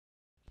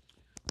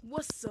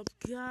What's up,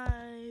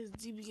 guys?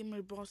 DB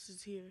Gamer Boss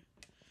is here.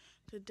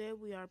 Today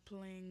we are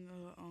playing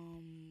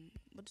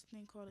what's the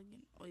thing called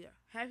again? Oh yeah,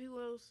 Happy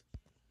Wheels.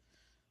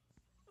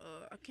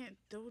 I can't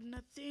throw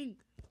nothing.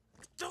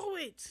 Throw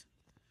it.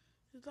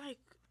 It's like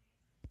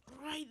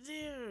right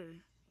there,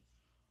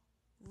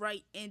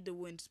 right in the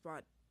wind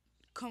spot.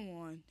 Come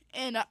on,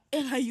 and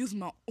I use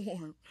my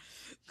arm.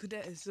 Cause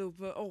that is so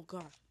bad. Oh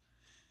god.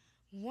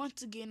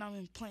 Once again,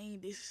 I'm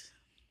playing this.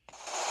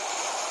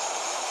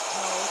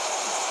 No.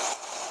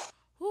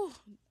 Whew.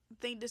 I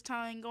think this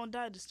time I ain't gonna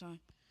die this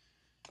time.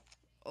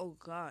 Oh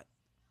god.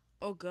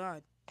 Oh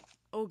god.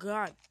 Oh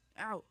god.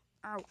 Ow.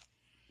 Ow.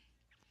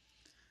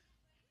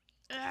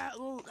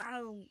 Ow.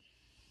 Ow.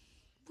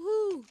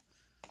 Woo.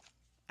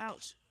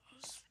 Ouch.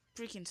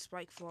 Freaking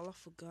spike fall. I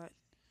forgot.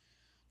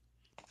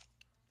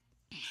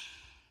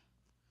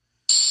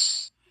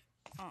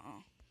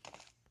 Uh-uh.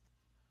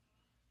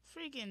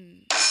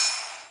 Freaking.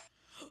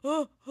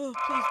 Oh, please,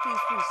 please,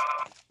 please.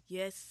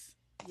 Yes.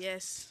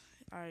 Yes.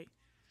 Alright.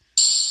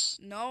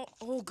 No.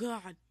 Oh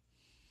god.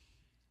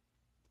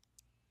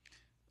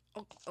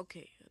 Oh,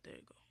 okay. There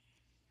you go.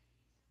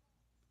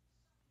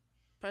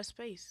 Press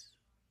space.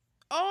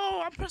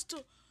 Oh, I pressed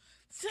the.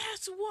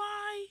 That's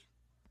why.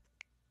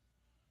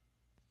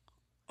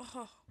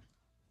 Oh.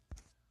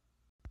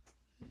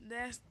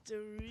 That's the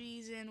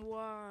reason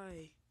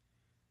why.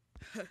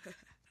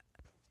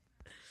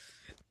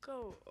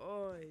 Go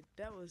on.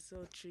 That was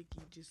so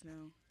tricky just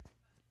now.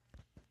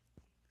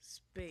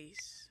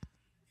 Space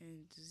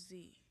and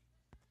Z.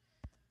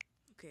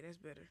 Okay, that's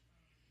better.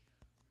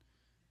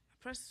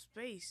 I press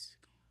space.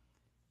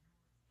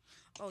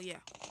 Oh yeah.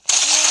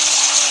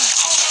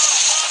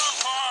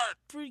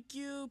 Freak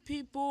you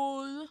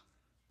people.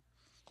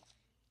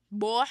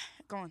 Boy,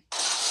 go on.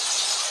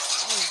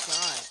 Oh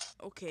god.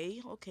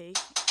 Okay, okay.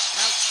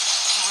 Ow.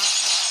 Ow.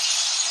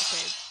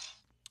 Okay.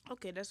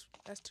 Okay, that's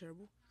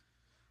terrible.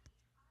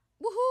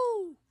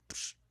 Woohoo!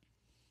 Psh.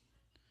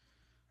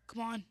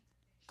 Come on.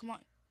 Come on.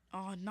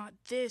 Oh, not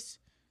this.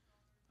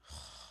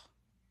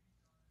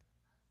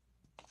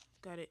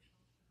 Got it.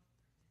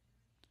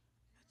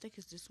 I think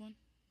it's this one.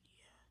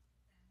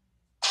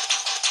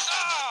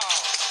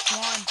 Come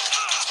on.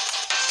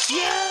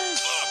 Yes!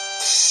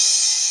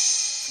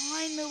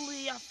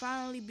 Finally, I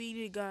finally beat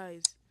it,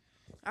 guys.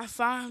 I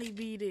finally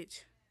beat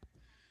it.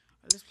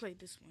 Right, let's play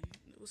this one.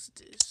 What's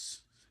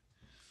this?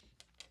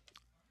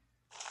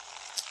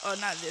 Oh,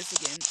 not this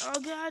again. Oh,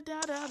 God.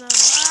 Da, da, da, da.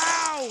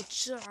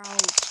 Ouch.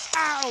 Ouch.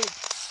 Ouch.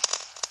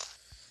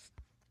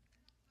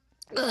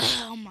 Ugh,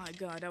 oh, my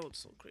God. That was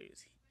so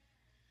crazy.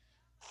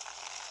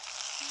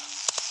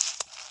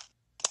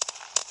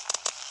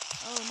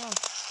 Oh, no.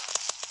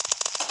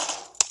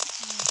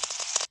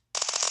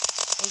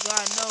 Oh,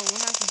 God. No.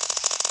 What happened?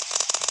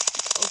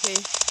 Okay.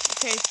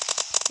 Okay.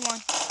 Come on.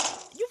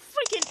 You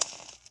freaking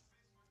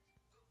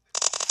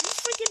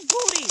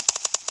booty.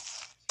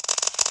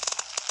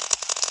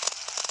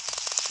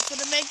 I'm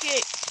gonna make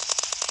it.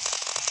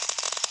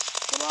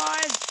 Come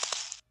on.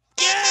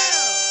 Yeah.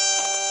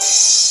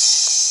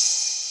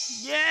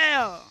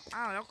 Yeah.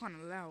 Ow, that kind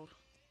of loud.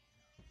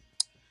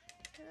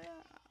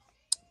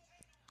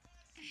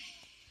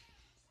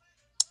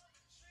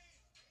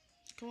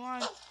 Come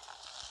on.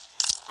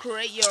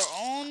 Create your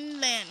own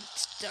land.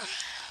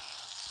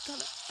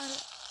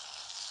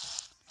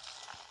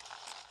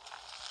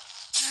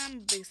 I'm a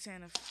big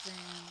Santa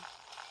fan.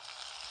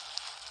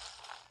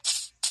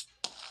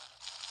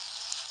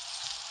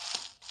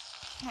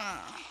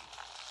 Huh.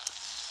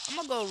 I'm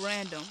gonna go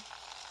random.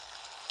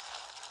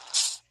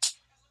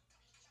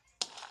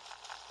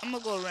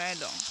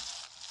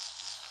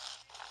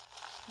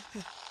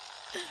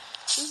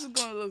 This is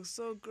gonna look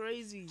so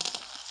crazy.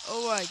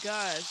 Oh my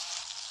gosh.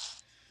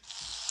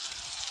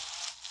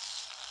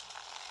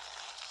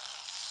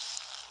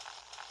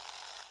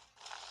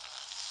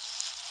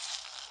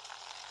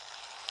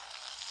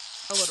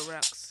 I'll go to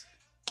rocks.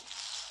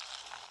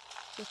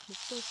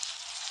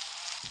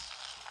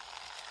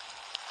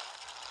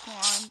 Come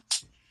on.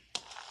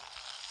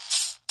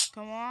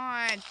 Come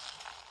on.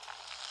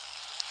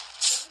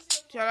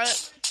 Shut up.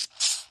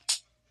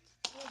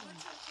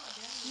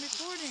 I'm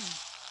recording.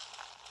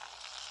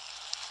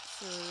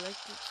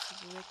 Selected.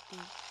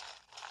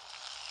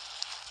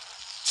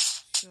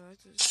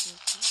 Selected.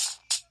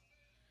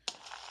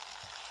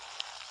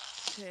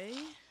 Okay.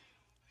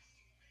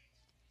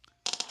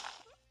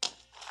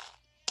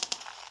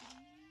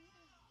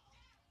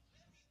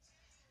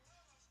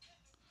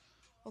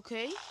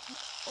 Okay.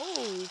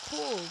 Oh,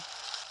 cool.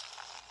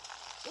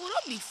 Oh,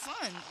 that'll be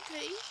fun.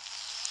 Okay.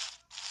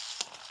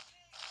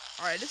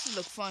 Alright, this will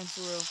look fun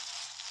for real.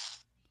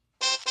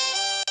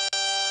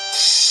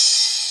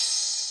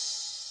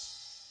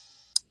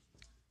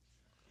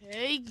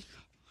 Okay.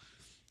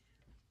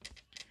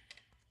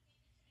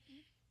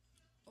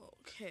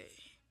 Okay.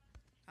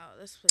 Now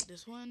let's play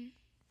this one.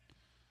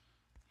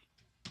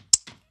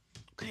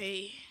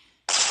 Okay.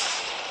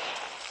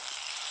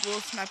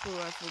 Build sniper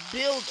rifle.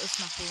 Build a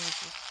sniper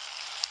rifle.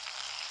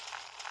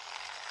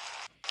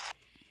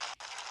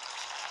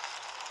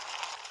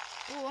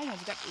 Oh, I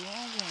almost got the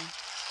wrong one.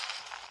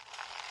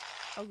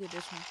 I'll get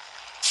this one.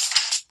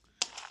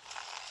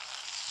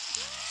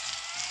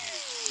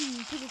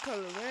 Pick a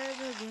color. Red,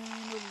 the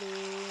green, the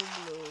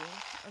blue.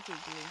 Okay,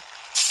 blue.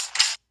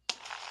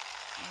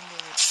 And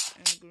red,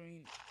 and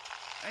green.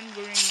 And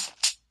green.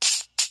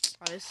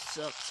 Oh, this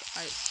sucks.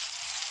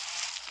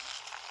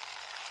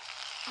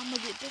 I'm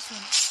gonna get this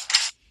one.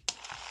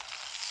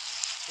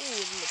 Oh,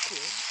 it look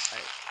cool.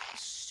 Alright,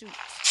 shoot.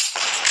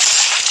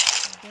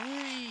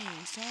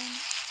 Dang, son.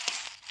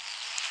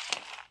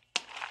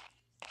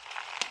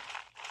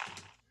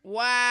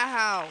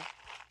 Wow.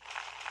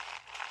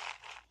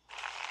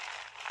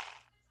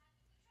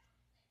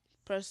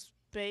 Press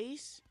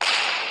space.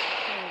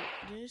 Oh,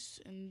 this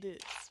and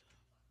this.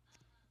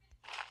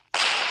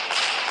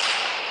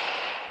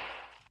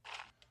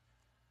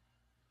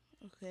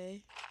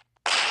 Okay.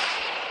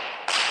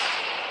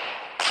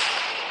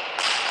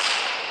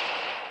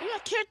 We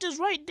got characters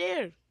right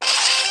there.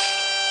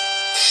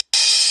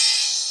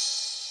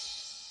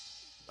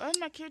 Why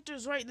my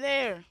characters right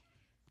there?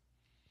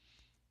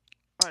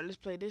 Alright, let's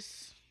play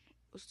this.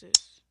 What's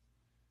this?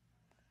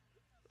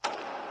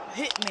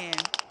 Hitman.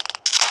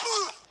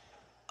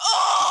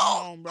 Come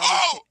on, bro.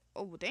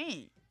 Oh,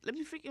 dang. Let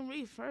me freaking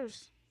read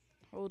first.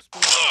 Hold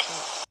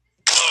space.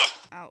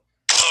 Out.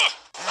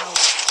 Out.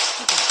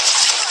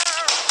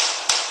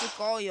 Freak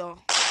all y'all.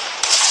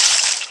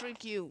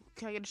 Freak you.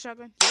 Can I get a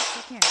shotgun? Yes,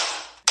 I can.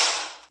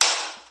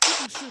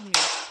 Keep on shooting me.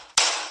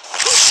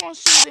 Keep on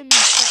shooting me,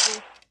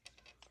 sucker.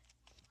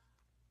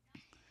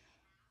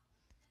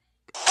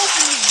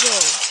 Open this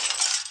door.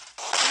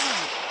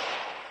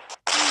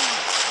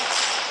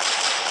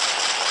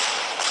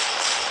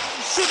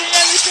 I'm shooting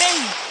everything.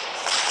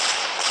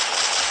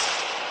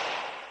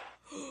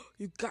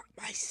 You got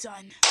my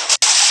son.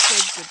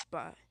 Say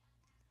goodbye.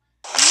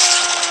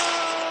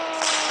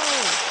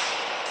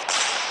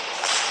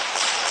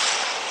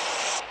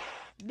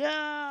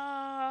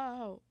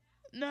 No!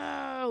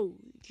 No!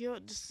 You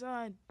killed the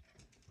son.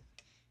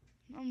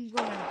 I'm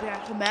going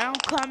back to I'm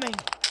coming.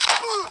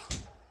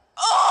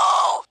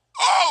 Oh!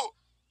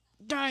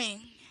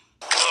 Dang.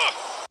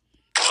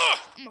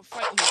 I'm gonna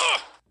fight you.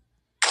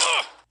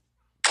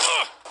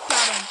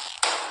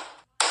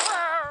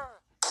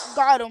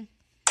 Got him.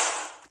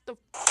 Get the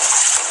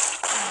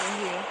out of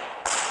here.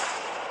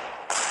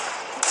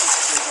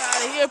 Get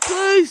out of here,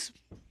 please.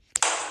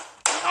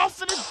 I'm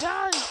finna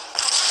die.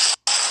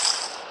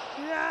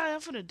 Yeah,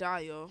 I'm finna die,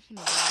 yo. I'm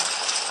finna die.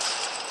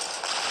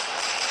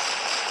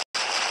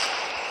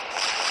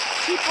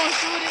 Keep on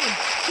shooting.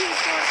 Keep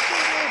on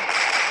shooting.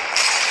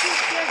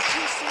 Shoot that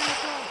kiss Santa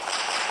Claus.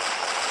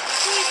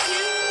 Shoot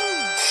you.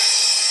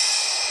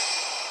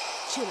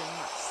 Killing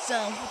my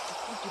son. What the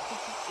fuck you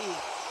think you is?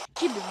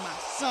 Killing my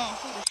son.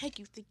 Who the heck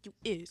you think you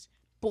is,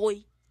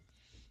 boy?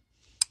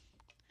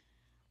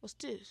 What's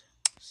this?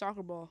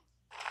 Soccer ball.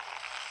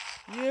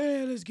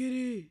 Yeah, let's get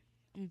it.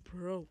 I'm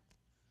pro.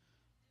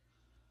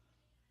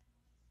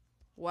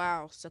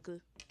 Wow,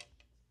 sucker.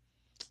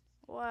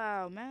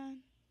 Wow,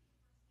 man.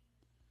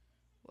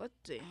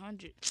 What's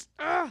 100?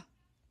 Ah!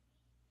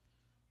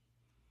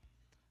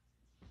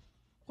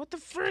 What the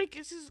freak?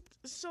 This is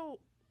so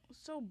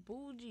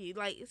bougie.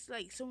 Like, it's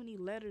like so many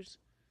letters.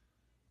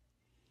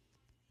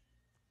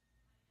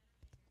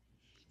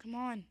 Come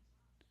on.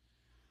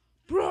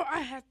 Bro,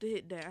 I have to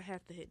hit that. I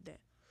have to hit that.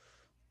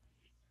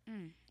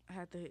 I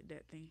have to hit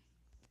that thing.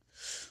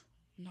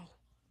 No.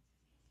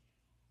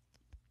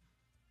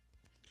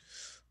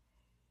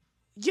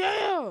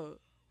 Yeah!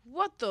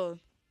 What the?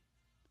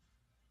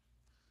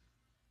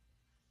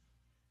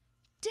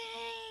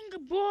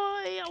 Dang, boy,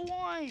 I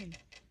won.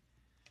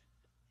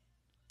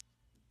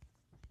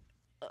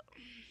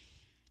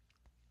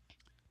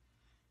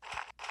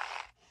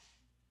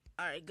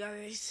 Alright,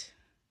 guys.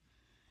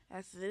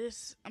 After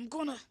this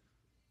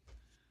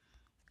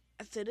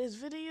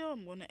video,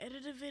 I'm gonna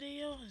edit the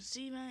video and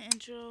see my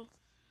intro.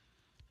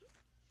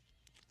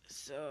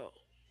 So,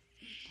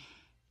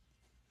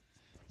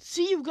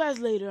 see you guys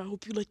later. I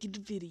hope you liked the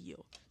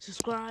video.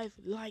 Subscribe,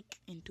 like,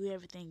 and do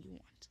everything you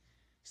want.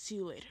 See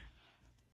you later.